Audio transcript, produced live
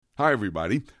Hi,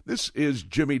 everybody. This is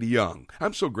Jimmy DeYoung.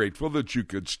 I'm so grateful that you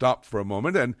could stop for a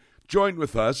moment and join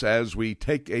with us as we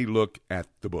take a look at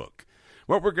the book.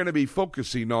 What we're going to be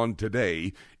focusing on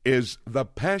today is the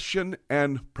Passion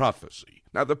and Prophecy.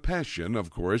 Now, the Passion, of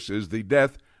course, is the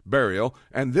death, burial,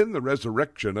 and then the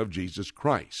resurrection of Jesus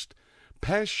Christ.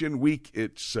 Passion Week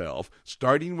itself,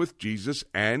 starting with Jesus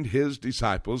and his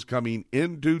disciples coming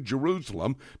into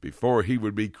Jerusalem before he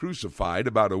would be crucified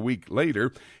about a week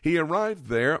later, he arrived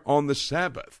there on the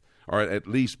Sabbath, or at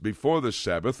least before the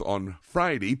Sabbath on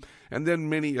Friday, and then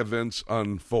many events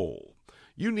unfold.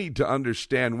 You need to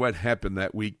understand what happened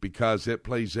that week because it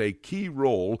plays a key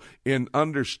role in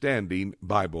understanding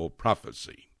Bible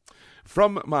prophecy.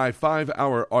 From my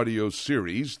 5-hour audio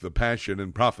series, The Passion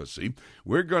and Prophecy,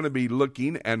 we're going to be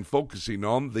looking and focusing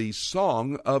on the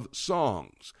Song of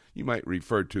Songs. You might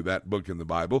refer to that book in the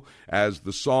Bible as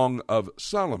the Song of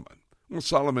Solomon. Well,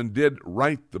 Solomon did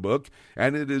write the book,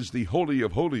 and it is the Holy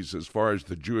of Holies as far as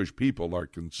the Jewish people are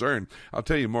concerned. I'll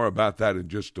tell you more about that in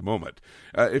just a moment.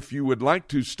 If you would like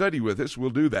to study with us, we'll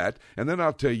do that, and then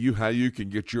I'll tell you how you can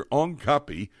get your own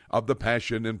copy of The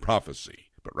Passion and Prophecy.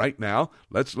 But right now,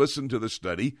 let's listen to the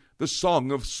study, The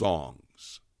Song of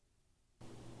Songs.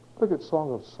 Look at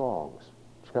Song of Songs,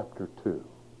 chapter 2.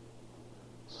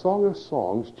 Song of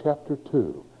Songs, chapter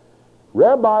 2.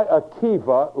 Rabbi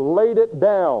Akiva laid it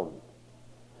down.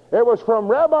 It was from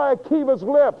Rabbi Akiva's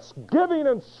lips, giving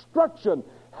instruction,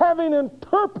 having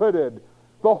interpreted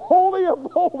the Holy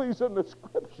of Holies in the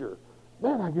Scripture.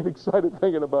 Man, I get excited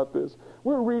thinking about this.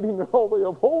 We're reading the Holy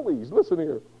of Holies. Listen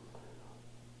here.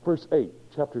 Verse 8,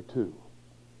 chapter 2.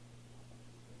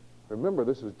 Remember,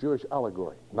 this is Jewish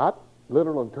allegory, not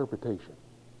literal interpretation.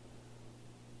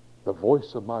 The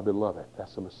voice of my beloved,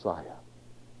 that's the Messiah.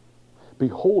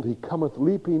 Behold, he cometh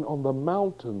leaping on the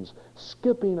mountains,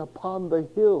 skipping upon the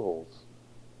hills.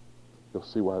 You'll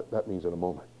see what that means in a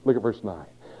moment. Look at verse 9.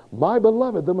 My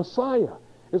beloved, the Messiah,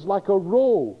 is like a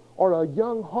roe or a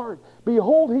young hart.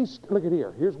 Behold, look at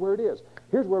here. Here's where it is.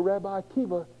 Here's where Rabbi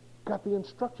Akiva got the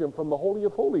instruction from the Holy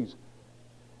of Holies.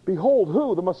 Behold,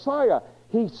 who? The Messiah.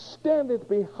 He standeth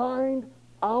behind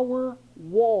our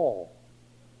wall.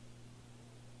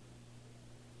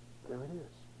 There it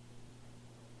is.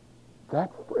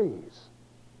 That phrase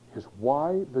is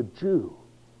why the Jew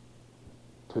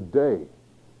today,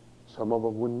 some of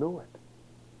them wouldn't know it.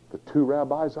 The two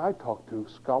rabbis I talked to,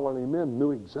 scholarly men,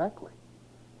 knew exactly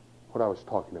what I was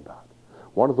talking about.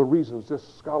 One of the reasons this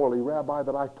scholarly rabbi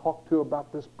that I talked to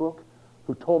about this book,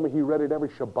 who told me he read it every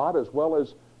Shabbat as well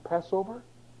as Passover,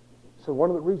 said one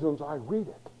of the reasons I read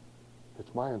it,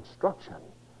 it's my instruction,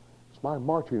 it's my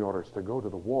marching orders to go to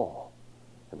the wall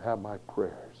and have my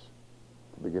prayers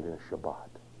at the beginning of Shabbat.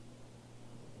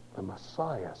 The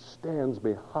Messiah stands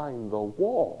behind the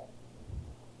wall.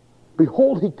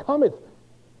 Behold, he cometh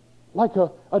like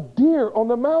a deer on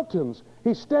the mountains.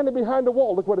 He's standing behind the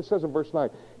wall. Look what it says in verse 9.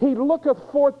 He looketh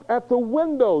forth at the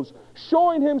windows,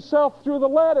 showing himself through the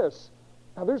lattice.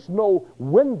 Now, there's no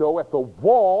window at the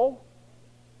wall.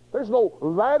 There's no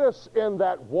lattice in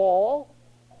that wall.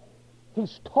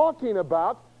 He's talking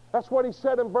about, that's what he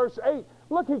said in verse 8.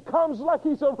 Look, he comes like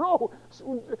he's a roe,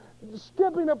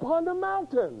 skipping upon the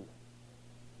mountain.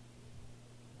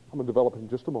 I'm going to develop it in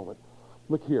just a moment.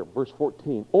 Look here, verse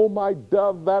 14. O my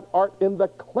dove, that art in the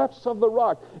clefts of the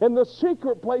rock, in the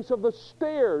secret place of the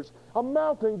stairs, a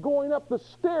mountain going up the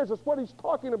stairs. That's what he's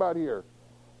talking about here.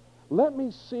 Let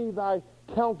me see thy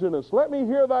countenance. Let me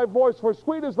hear thy voice, for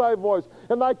sweet is thy voice,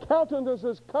 and thy countenance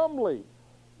is comely.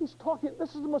 He's talking,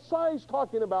 this is the Messiah he's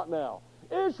talking about now.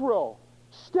 Israel,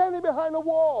 standing behind the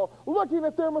wall, looking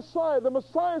at their Messiah. The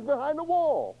Messiah is behind the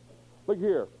wall. Look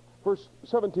here, verse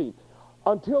 17.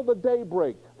 Until the day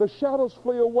break, the shadows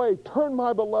flee away. Turn,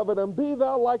 my beloved, and be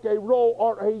thou like a roe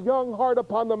or a young hart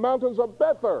upon the mountains of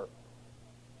Bether.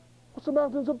 What's the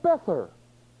mountains of Bether?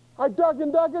 I dug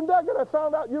and dug and dug, and I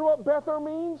found out, you know what Bether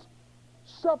means?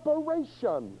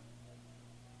 Separation.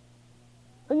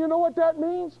 And you know what that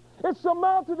means? It's the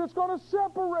mountain that's going to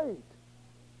separate.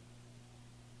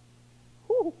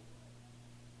 Whew.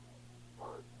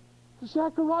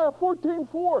 Zechariah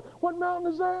 14:4. What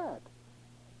mountain is that?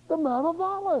 The Mount of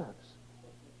Olives.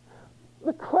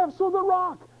 The clefts of the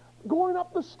rock, going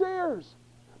up the stairs.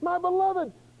 My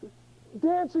beloved,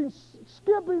 dancing,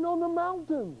 skipping on the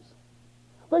mountains.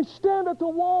 They stand at the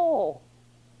wall,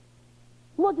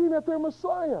 looking at their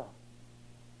Messiah.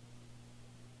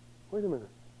 Wait a minute.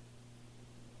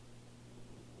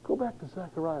 Go back to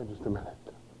Zechariah just a minute.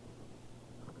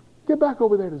 Get back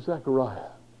over there to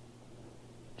Zechariah,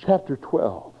 chapter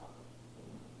 12,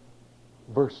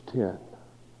 verse 10.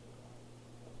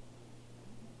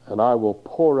 And I will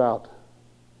pour out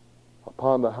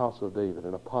upon the house of David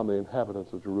and upon the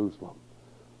inhabitants of Jerusalem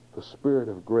the spirit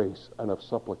of grace and of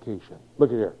supplication.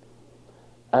 Look at here.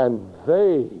 And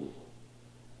they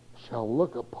shall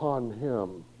look upon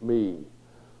him, me,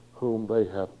 whom they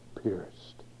have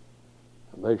pierced.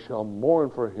 And they shall mourn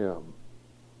for him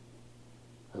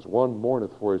as one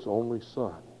mourneth for his only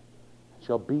son.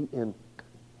 Shall be in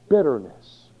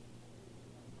bitterness,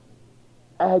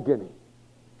 agony.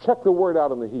 Check the word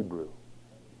out in the Hebrew.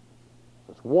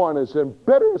 This one is in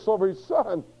bitterness over his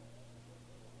son.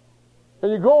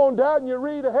 And you go on down and you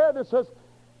read ahead, it says,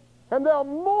 and they'll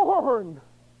mourn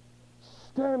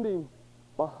standing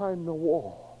behind the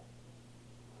wall.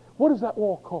 What is that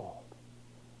wall called?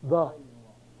 The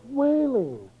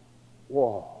Wailing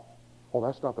Wall. Oh,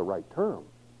 that's not the right term.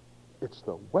 It's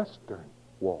the Western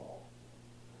Wall.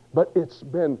 But it's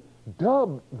been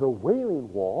dubbed the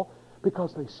Wailing Wall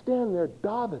because they stand there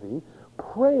davening,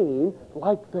 praying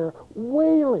like they're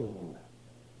wailing.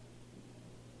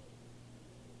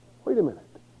 Wait a minute.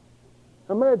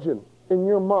 Imagine in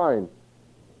your mind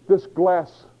this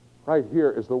glass right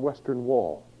here is the Western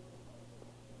Wall.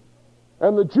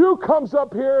 And the Jew comes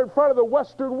up here in front of the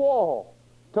Western Wall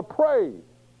to pray.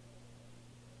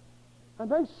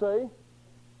 And they say,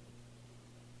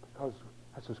 because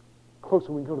that's as close as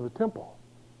we can go to the temple.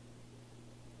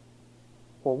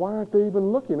 Well, why aren't they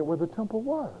even looking at where the temple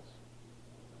was?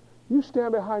 You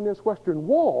stand behind this Western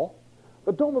Wall,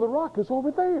 the Dome of the Rock is over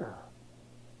there.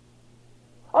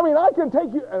 I mean, I can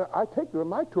take you, and I take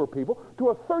my tour people, to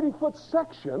a 30-foot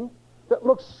section that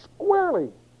looks squarely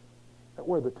at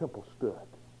where the temple stood.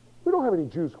 We don't have any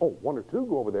Jews, one or two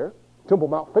go over there. Temple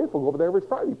Mount Faithful go over there every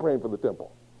Friday praying for the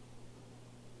temple.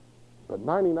 But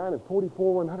 99 and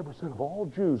 44, 100% of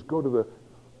all Jews go to the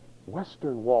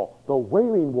Western Wall, the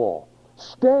Wailing Wall,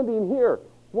 standing here.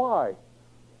 Why?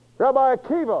 Rabbi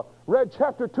Akiva read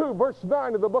chapter 2, verse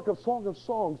 9 of the book of Song of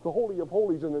Songs, the Holy of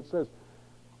Holies, and it says,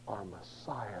 our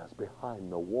Messiah's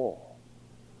behind the wall,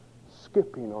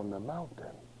 skipping on the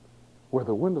mountain, where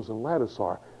the windows and lattice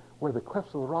are, where the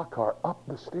clefts of the rock are, up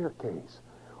the staircase,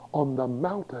 on the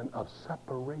mountain of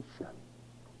separation.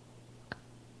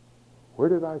 Where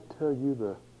did I tell you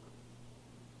the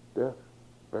death,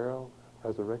 burial,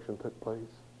 resurrection took place?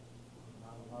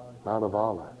 Mount of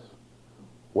Olives.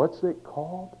 What's it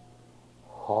called?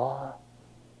 Har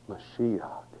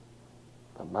Mashiach,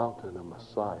 the mountain of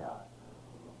Messiah.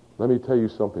 Let me tell you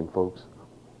something, folks.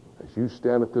 As you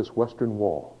stand at this Western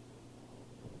Wall,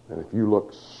 and if you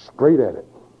look straight at it,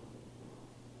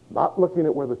 not looking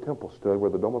at where the temple stood,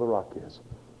 where the Dome of the Rock is,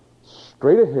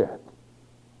 straight ahead,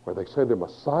 where they say the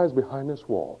Messiah's behind this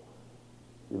wall,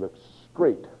 you look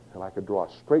straight, and I could draw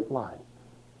a straight line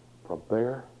from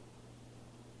there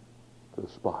to the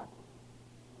spot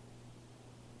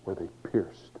where they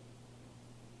pierced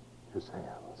his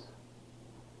hands.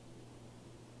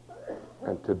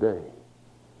 And today,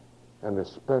 and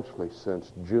especially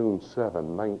since June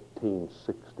 7,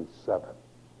 1967,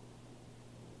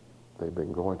 they've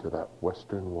been going to that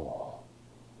Western Wall,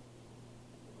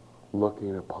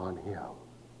 looking upon him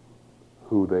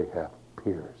who they have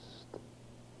pierced,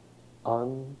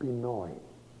 unbeknown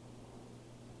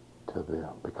to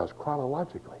them. Because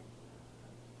chronologically,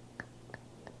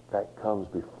 that comes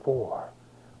before.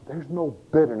 There's no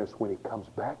bitterness when he comes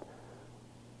back.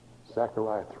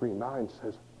 Zechariah 3:9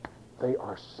 says, they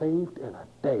are saved in a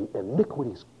day.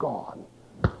 Iniquity's gone.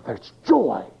 There's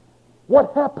joy.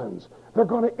 What happens? They're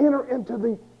going to enter into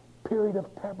the period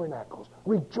of tabernacles,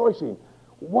 rejoicing.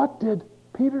 What did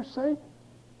Peter say?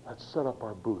 Let's set up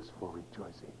our booths for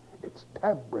rejoicing. It's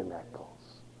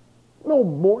tabernacles. No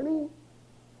mourning.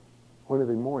 When are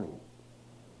they mourning?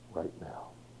 Right now.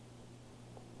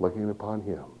 Looking upon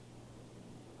him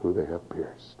who they have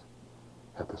pierced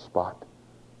at the spot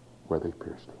where they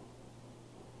pierced him.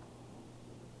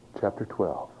 Chapter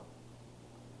 12,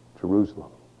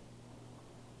 Jerusalem.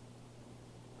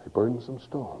 They burdensome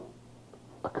stone,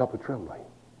 a cup of trembling.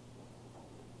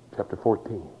 Chapter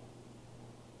 14.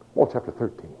 Well, chapter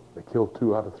 13, they killed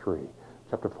 2 out of 3.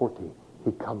 Chapter 14,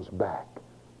 he comes back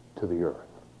to the earth.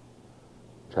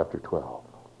 Chapter 12,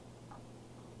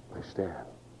 they stand,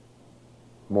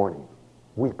 mourning,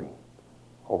 weeping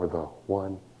over the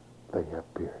one they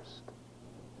have pierced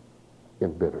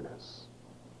in bitterness.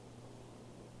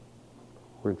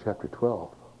 We're in chapter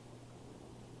 12.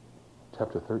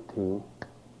 Chapter 13,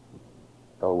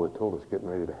 Elwood told us, getting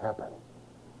ready to happen.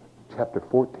 Chapter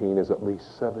 14 is at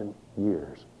least 7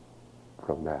 years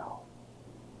from now.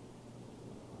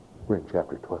 We're in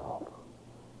chapter 12.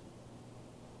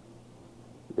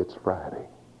 It's Friday,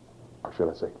 or should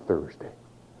I say Thursday.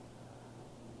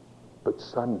 But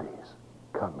Sunday's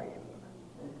coming.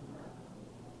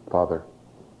 Father,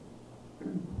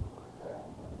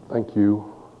 thank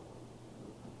you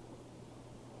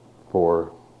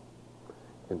for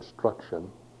instruction.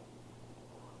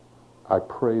 I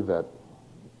pray that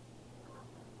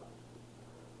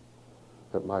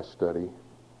my study,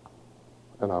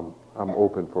 and I'm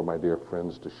open for my dear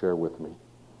friends to share with me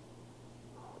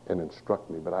and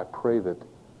instruct me, but I pray that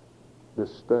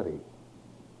this study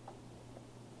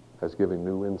has given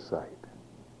new insight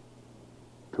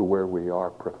to where we are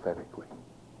prophetically.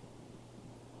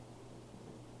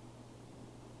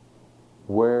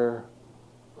 Where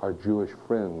our Jewish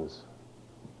friends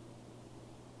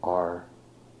are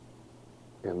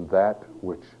in that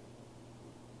which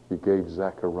you gave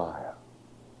Zechariah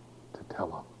to tell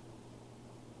them.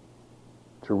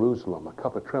 Jerusalem, a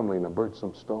cup of trembling, a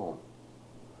burdensome stone.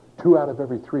 2 out of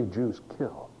every 3 Jews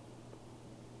killed.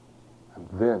 And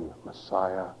then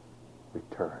Messiah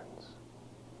returns.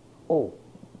 Oh,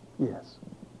 yes.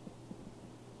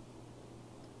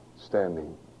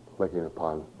 Standing, looking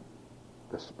upon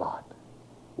the spot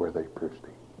where they pierced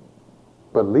him.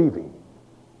 Believing,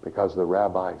 because the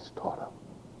rabbis taught him,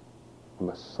 the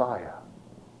Messiah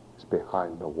is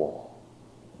behind the wall.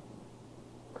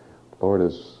 Lord,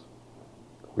 as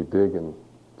we dig and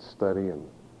study and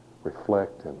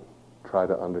reflect and try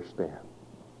to understand,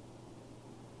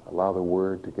 allow the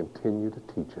Word to continue to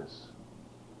teach us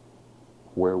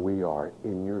where we are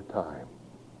in your time.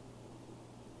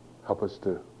 Help us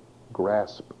to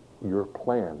grasp your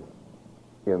plan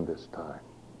in this time.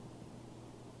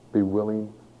 Be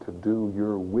willing to do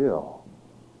your will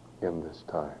in this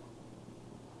time.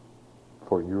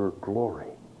 For your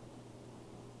glory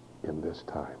in this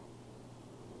time.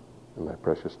 In thy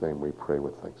precious name we pray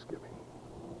with thanksgiving.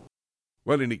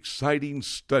 What an exciting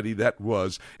study that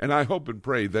was, and I hope and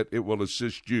pray that it will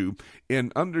assist you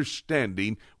in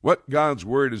understanding what God's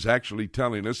Word is actually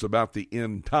telling us about the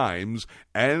end times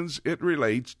as it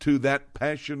relates to that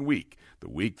Passion Week, the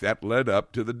week that led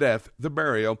up to the death, the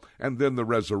burial, and then the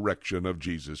resurrection of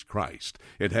Jesus Christ.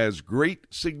 It has great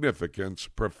significance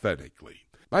prophetically.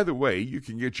 By the way, you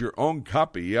can get your own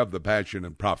copy of The Passion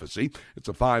and Prophecy. It's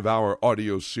a 5-hour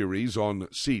audio series on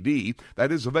CD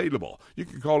that is available. You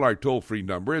can call our toll-free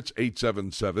number. It's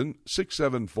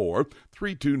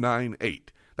 877-674-3298.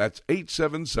 That's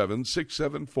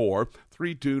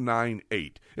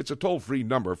 877-674-3298. It's a toll-free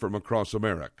number from across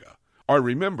America. Or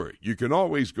remember, you can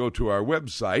always go to our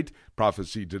website,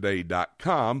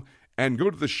 prophecytoday.com, and go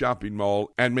to the shopping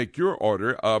mall and make your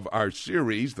order of our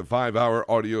series, the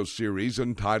 5-hour audio series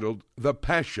entitled The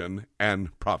Passion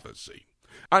and Prophecy.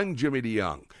 I'm Jimmy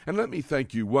DeYoung, and let me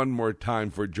thank you one more time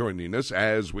for joining us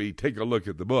as we take a look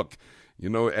at the book. You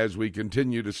know, as we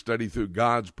continue to study through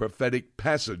God's prophetic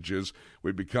passages,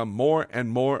 we become more and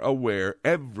more aware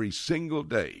every single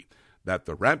day that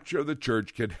the rapture of the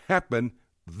church can happen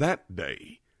that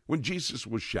day. When Jesus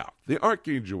will shout, the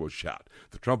archangel will shout,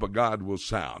 the trump of God will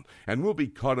sound, and we'll be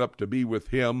caught up to be with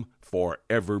him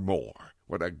forevermore.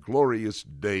 What a glorious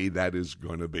day that is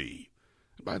going to be.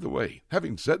 By the way,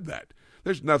 having said that,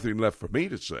 there's nothing left for me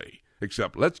to say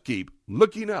except let's keep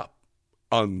looking up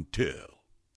until